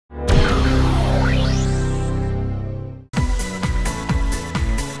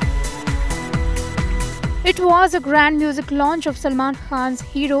It was a grand music launch of Salman Khan's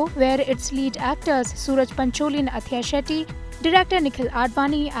Hero, where its lead actors Sooraj Pancholi and Athiya Shetty, director Nikhil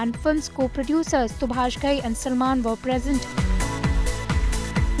Advani and film's co-producers Subhash Ghai and Salman were present.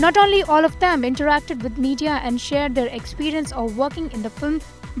 Not only all of them interacted with media and shared their experience of working in the film,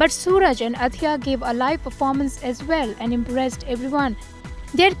 but Sooraj and Athiya gave a live performance as well and impressed everyone.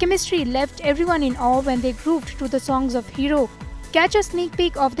 Their chemistry left everyone in awe when they grooved to the songs of Hero. Catch a sneak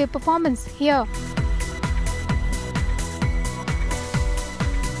peek of their performance here.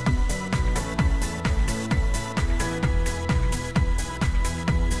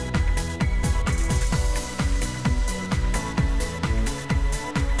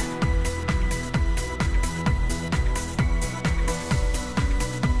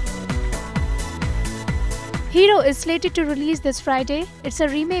 Hero is slated to release this Friday. It's a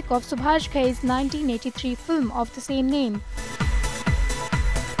remake of Subhash Ghai's 1983 film of the same name.